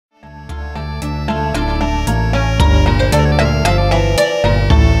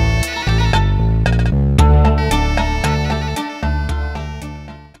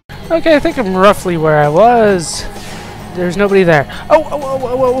Okay, I think I'm roughly where I was. There's nobody there. Oh, oh, oh,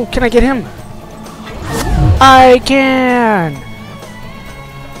 oh, oh, can I get him? I can!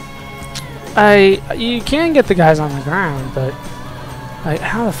 You can get the guys on the ground, but... like,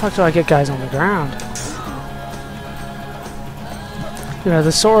 how the fuck do I get guys on the ground? You know,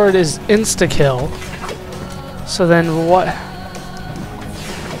 the sword is insta-kill. So then what?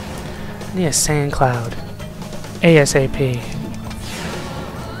 I need a sand cloud. ASAP.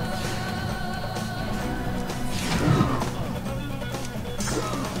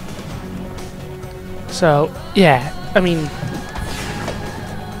 So, yeah, I mean...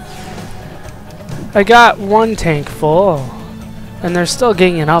 I got one tank full, and they're still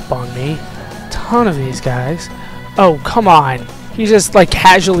ganging up on me. Ton of these guys. Oh, come on. He just, like,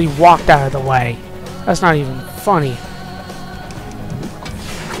 casually walked out of the way. That's not even funny.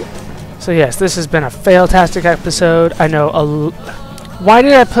 So yes, this has been a fail-tastic episode. I know why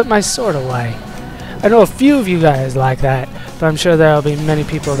did I put my sword away? I know a few of you guys like that, but I'm sure there will be many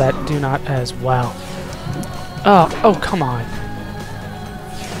people that do not as well. Oh, come on.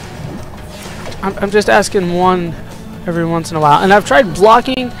 I'm just asking one every once in a while. And I've tried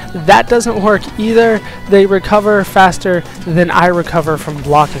blocking. That doesn't work either. They recover faster than I recover from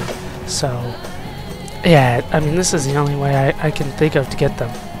blocking. So, yeah, I mean, this is the only way I can think of to get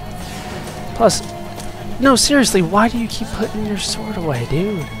them. Plus, no, seriously, why do you keep putting your sword away,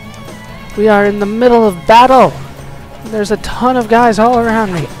 dude? We are in the middle of battle. There's a ton of guys all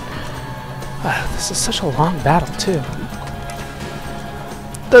around me. This is such a long battle, too.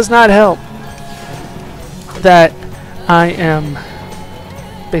 Does not help that I am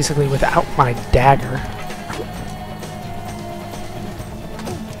basically without my dagger.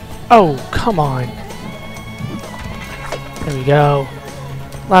 Oh, come on. There we go.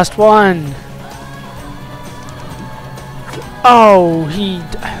 Last one. Oh, he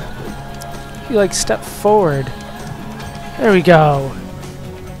like stepped forward. There we go.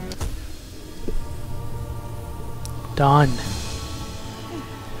 Done.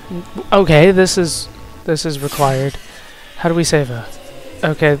 Okay, this is required. How do we save her?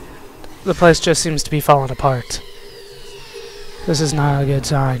 Okay, the place just seems to be falling apart. This is not a good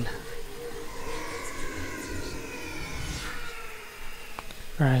sign.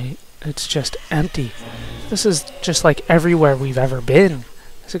 Right, it's just empty. This is just like everywhere we've ever been.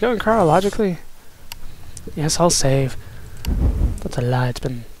 Is it going chronologically? Yes, I'll save. That's a lie, it's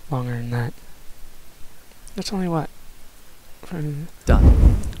been longer than that. That's only what?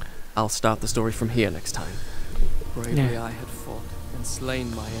 Done. I'll start the story from here next time. Bravely Yeah. I had fought and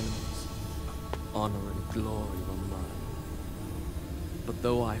slain my enemies. Honor and glory were mine. But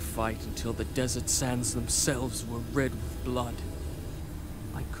though I fight until the desert sands themselves were red with blood,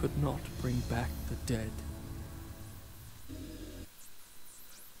 I could not bring back the dead.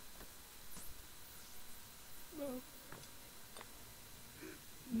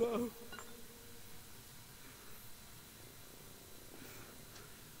 No.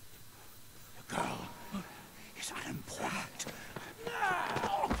 The girl is unimportant.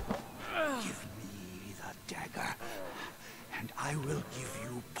 Give me the dagger, and I will give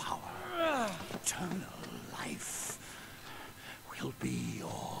you power. Eternal life will be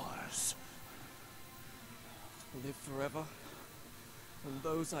yours. Live forever, and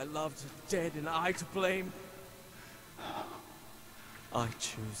those I loved dead and I to blame. I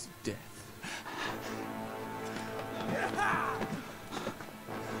choose death.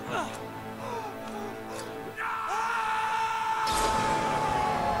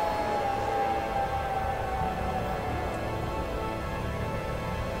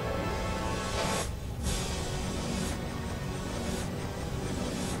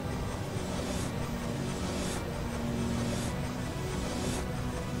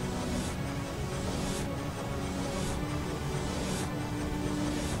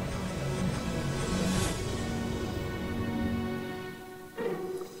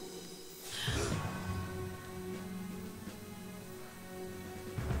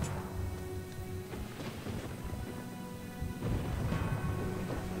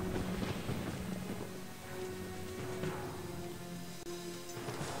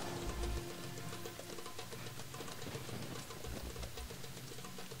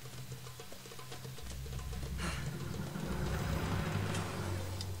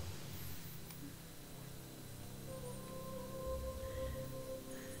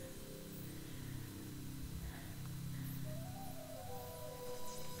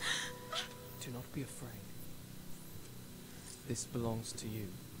 Do not be afraid. This belongs to you.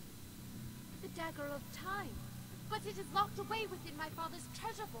 The dagger of time. But it is locked away within my father's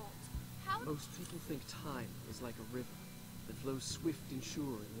treasure vault. How? Most people think time is like a river, that flows swift and sure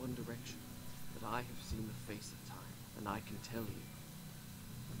in one direction. But I have seen the face of time, and I can tell you,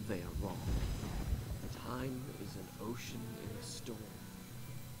 they are wrong. Time is an ocean in a storm.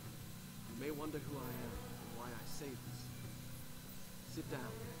 You may wonder who I am and why I say this. Sit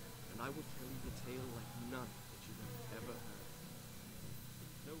down, and I will tell you the tale like none that you have ever heard.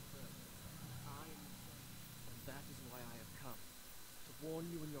 No further. I am the son, and that is why I have come. To warn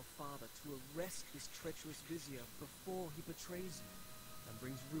you and your father to arrest this treacherous vizier before he betrays you and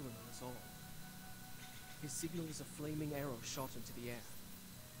brings ruin on us all. His signal is a flaming arrow shot into the air.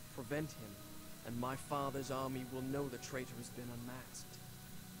 Prevent him, and my father's army will know the traitor has been unmasked.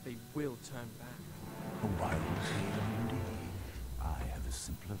 They will turn back. A wild tale indeed. I have a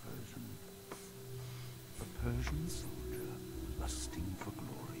simpler version. A Persian soldier, lusting for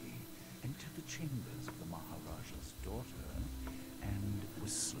glory, entered the chambers of the Maharaja's daughter and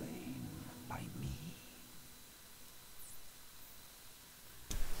was slain by me.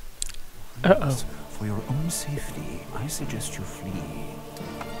 Uh-oh. For your own safety, I suggest you flee.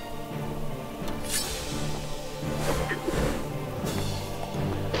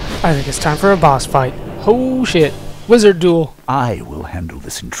 I think it's time for a boss fight. Oh shit. Wizard duel. I will handle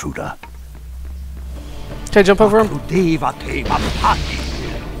this intruder. Can I jump over him?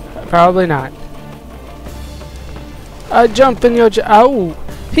 Probably not. Jump in your oh!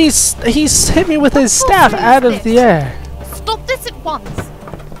 He's hit me with his staff out of the air. Stop this at once.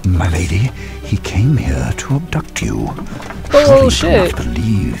 My lady, he came here to abduct you. Bullshit. Do not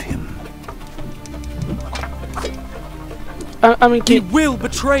believe him. I mean, He will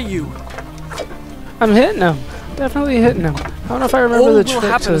betray you. I'm hitting him. Definitely hitting him. I don't know if I remember All the will trick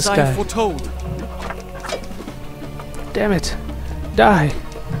happen to this as I have guy. foretold. Damn it. Die.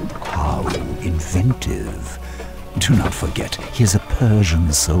 How inventive. Do not forget, he is a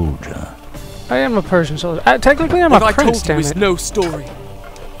Persian soldier. I am a Persian soldier. Technically, I'm What a I prince, told you damn is it. no story.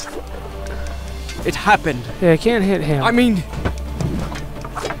 It happened. Yeah, I can't hit him. I mean,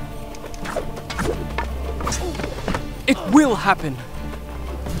 it will happen.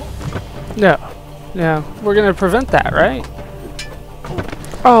 No. No. We're gonna prevent that, right?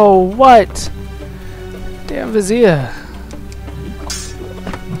 Oh, what? Damn Vizier.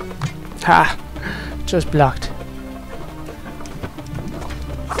 Ha. Just blocked.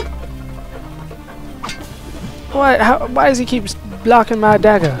 What? How? Why does he keep blocking my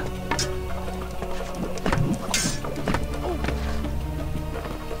dagger?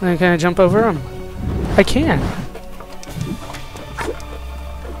 Then can I jump over him? I can.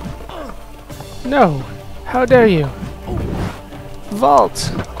 No. How dare you?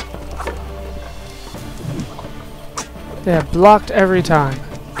 Vault. Yeah, blocked every time.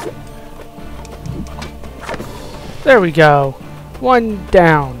 There we go. One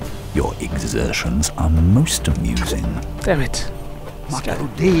down. Your exertions are most amusing. Damn it. He's got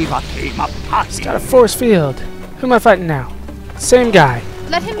a force field. Who am I fighting now? Same guy.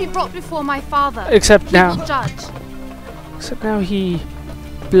 Let him be brought before my father. Except He now. will judge. Except now he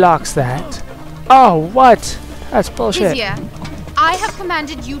blocks that. Oh, what? That's bullshit. Vizier, I have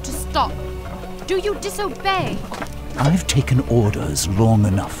commanded you to stop. Do you disobey? I've taken orders long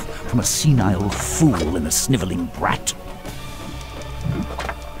enough from a senile fool and a sniveling brat.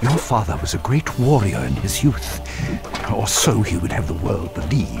 Your father was a great warrior in his youth, or so he would have the world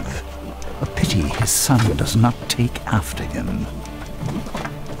believe. A pity his son does not take after him.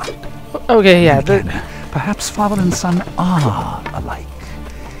 Okay, yeah. Again, perhaps father and son are alike.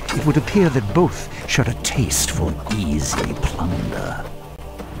 It would appear that both share a taste for easy plunder.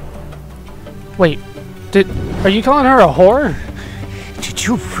 Wait. Are you calling her a whore? Did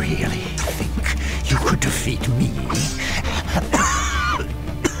you really think you could defeat me?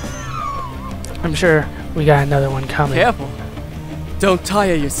 I'm sure we got another one coming. Careful. Don't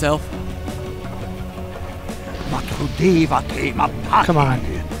tire yourself. Come on.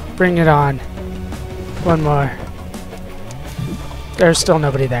 Bring it on. One more. There's still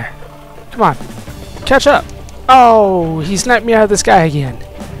nobody there. Come on. Catch up. Oh, he sniped me out of the sky again.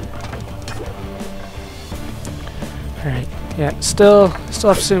 Alright. Yeah, still have to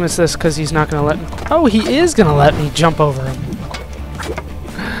assume it's this because he's not going to let me. Oh, he is going to let me jump over him.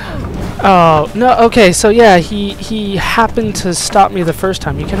 Oh, no, okay, so yeah, he happened to stop me the first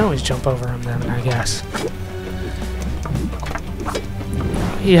time. You can always jump over him then, I guess.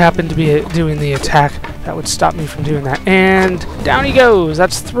 He happened to be doing the attack that would stop me from doing that. And down he goes.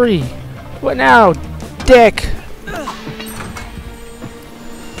 That's 3. What now, dick?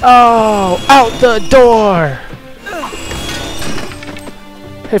 Oh, out the door!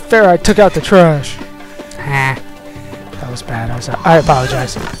 Hey, Fair, I took out the trash. Ha. That was bad. I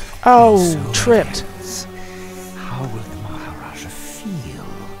apologize. Oh, tripped. How will the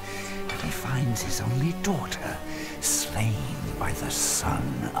son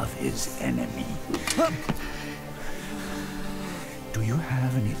of his enemy. Do you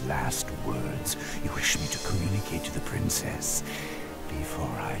have any last words you wish me to communicate to the princess before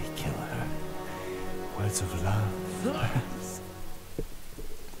I kill her? Words of love, perhaps?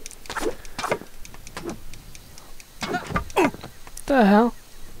 The hell?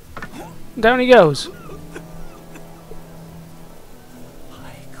 Down he goes. I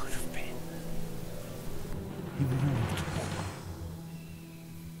could have been immortal.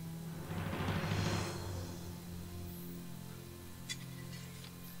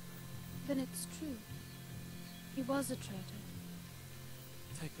 Then it's true. He was a traitor.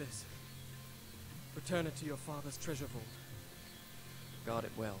 Take this. Return it to your father's treasure vault. Guard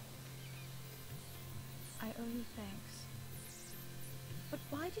it well. I owe you thanks. But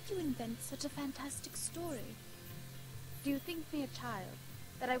why did you invent such a fantastic story? Do you think me a child,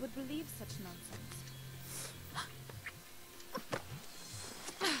 that I would believe such nonsense?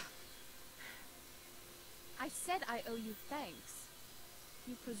 I said I owe you thanks.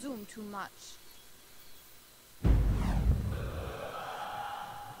 You presume too much.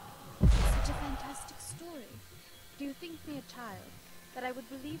 Such a fantastic story. Do you think me a child, that I would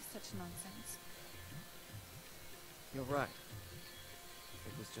believe such nonsense? You're right.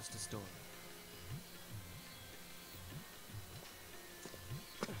 It was just a story.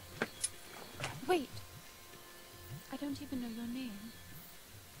 Wait! I don't even know your name.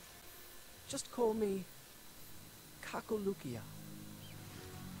 Just call me Kakulukia.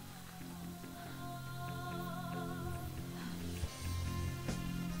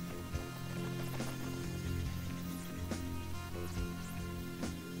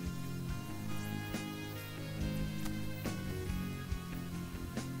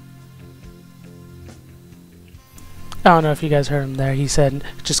 I don't know if you guys heard him there. He said,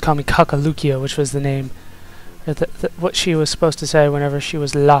 just call me Kakalukia, which was the name, or what she was supposed to say whenever she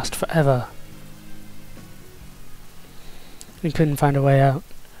was lost forever. And couldn't find a way out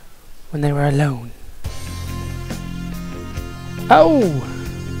when they were alone. Oh!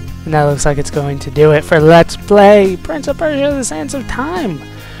 And that looks like it's going to do it for Let's Play Prince of Persia: The Sands of Time.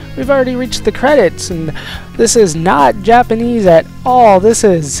 We've already reached the credits, and this is not Japanese at all. This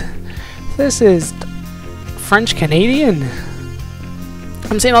is French Canadian.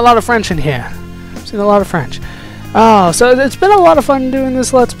 I'm seeing a lot of French in here. I'm seeing a lot of French. Oh, so it's been a lot of fun doing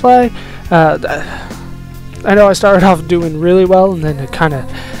this Let's Play. I know I started off doing really well, and then it kind of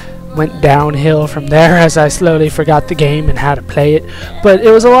went downhill from there as I slowly forgot the game and how to play it. But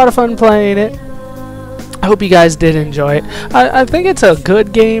it was a lot of fun playing it. I hope you guys did enjoy it. I think it's a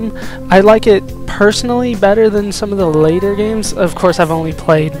good game. I like it personally better than some of the later games. Of course, I've only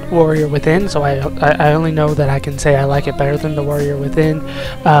played Warrior Within, so I only know that I can say I like it better than the Warrior Within.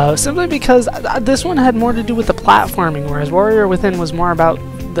 Simply because this one had more to do with the platforming, whereas Warrior Within was more about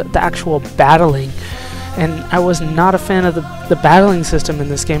the actual battling. And I was not a fan of the battling system in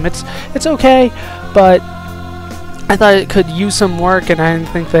this game. It's okay, but I thought it could use some work, and I didn't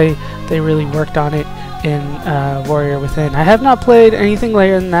think they really worked on it in Warrior Within. I have not played anything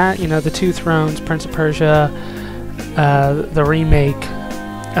later than that. You know, the Two Thrones, Prince of Persia, the remake,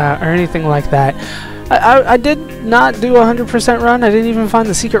 or anything like that. I did not do a 100% run. I didn't even find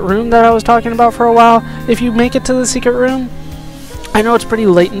the secret room that I was talking about for a while. If you make it to the secret room, I know it's pretty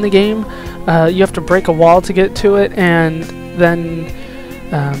late in the game. You have to break a wall to get to it, and then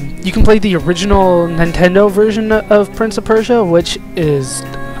you can play the original Nintendo version of Prince of Persia, which is,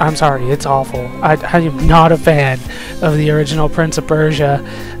 I'm sorry, it's awful. I am not a fan of the original Prince of Persia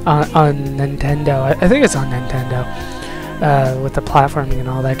on Nintendo. I think it's on Nintendo, with the platforming and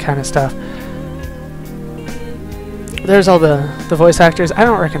all that kind of stuff. There's all the voice actors. I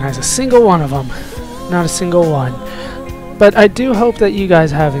don't recognize a single one of them. Not a single one. But I do hope that you guys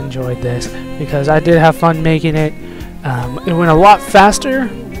have enjoyed this, because I did have fun making it. It went a lot faster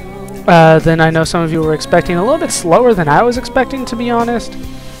than I know some of you were expecting. A little bit slower than I was expecting, to be honest.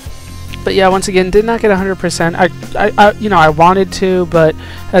 But yeah, once again, did not get 100%. I wanted to, but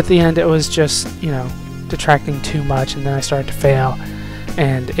at the end it was just, detracting too much, and then I started to fail,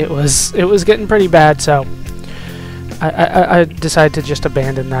 and it was getting pretty bad. So I decided to just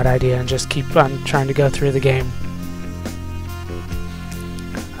abandon that idea and just keep on trying to go through the game.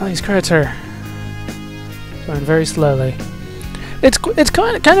 Oh, these credits are going very slowly. It's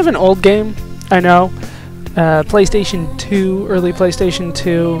kind of an old game, I know. PlayStation 2, early PlayStation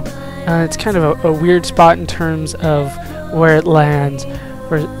 2. It's kind of a weird spot in terms of where it lands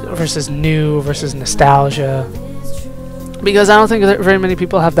versus new versus nostalgia. Because I don't think that very many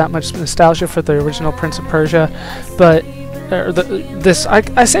people have that much nostalgia for the original Prince of Persia, but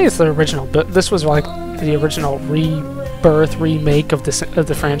I say it's the original, but this was like the original rebirth remake of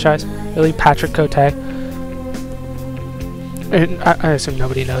the franchise. Really, Patrick Cote. And I assume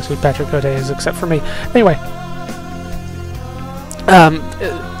nobody knows who Patrick Cote is except for me. Anyway,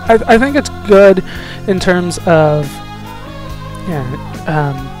 I think it's good in terms of,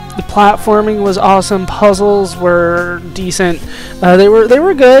 the platforming was awesome. Puzzles were decent. They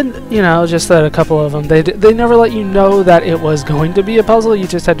were good. You know, just that a couple of them they never let you know that it was going to be a puzzle. You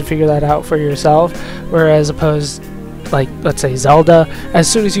just had to figure that out for yourself. Whereas opposed, like, let's say Zelda, as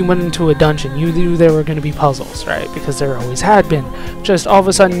soon as you went into a dungeon, you knew there were going to be puzzles, right? Because there always had been. Just all of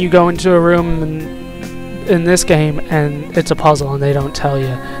a sudden you go into a room in this game and it's a puzzle and they don't tell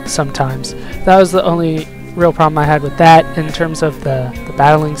you sometimes. That was the only real problem I had with that. In terms of the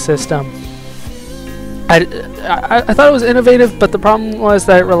battling system, I thought it was innovative, but the problem was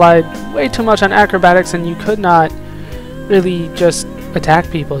that it relied way too much on acrobatics and you could not really just attack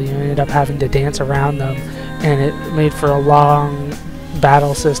people. You ended up having to dance around them, and it made for a long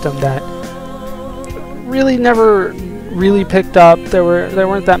battle system that really never really picked up. There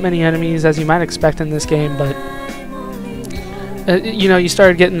weren't that many enemies as you might expect in this game, but you know, you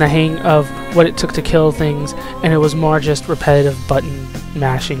started getting the hang of what it took to kill things, and it was more just repetitive button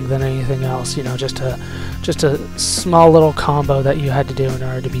mashing than anything else. You know, just a small little combo that you had to do in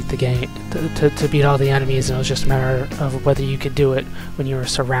order to beat the game, to beat all the enemies, and it was just a matter of whether you could do it when you were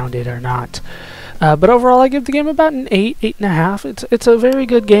surrounded or not. But overall, I give the game about an 8.5. It's a very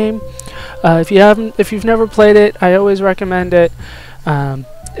good game. If you've never played it, I always recommend it.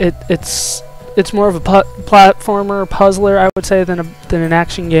 It's more of a platformer, puzzler, I would say, than an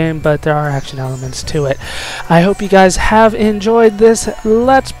action game, but there are action elements to it. I hope you guys have enjoyed this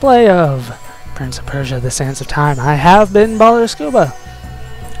Let's Play of Prince of Persia: The Sands of Time. I have been Baller Scuba.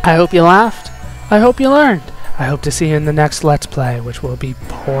 I hope you laughed. I hope you learned. I hope to see you in the next Let's Play, which will be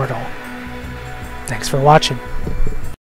Portal. Thanks for watching.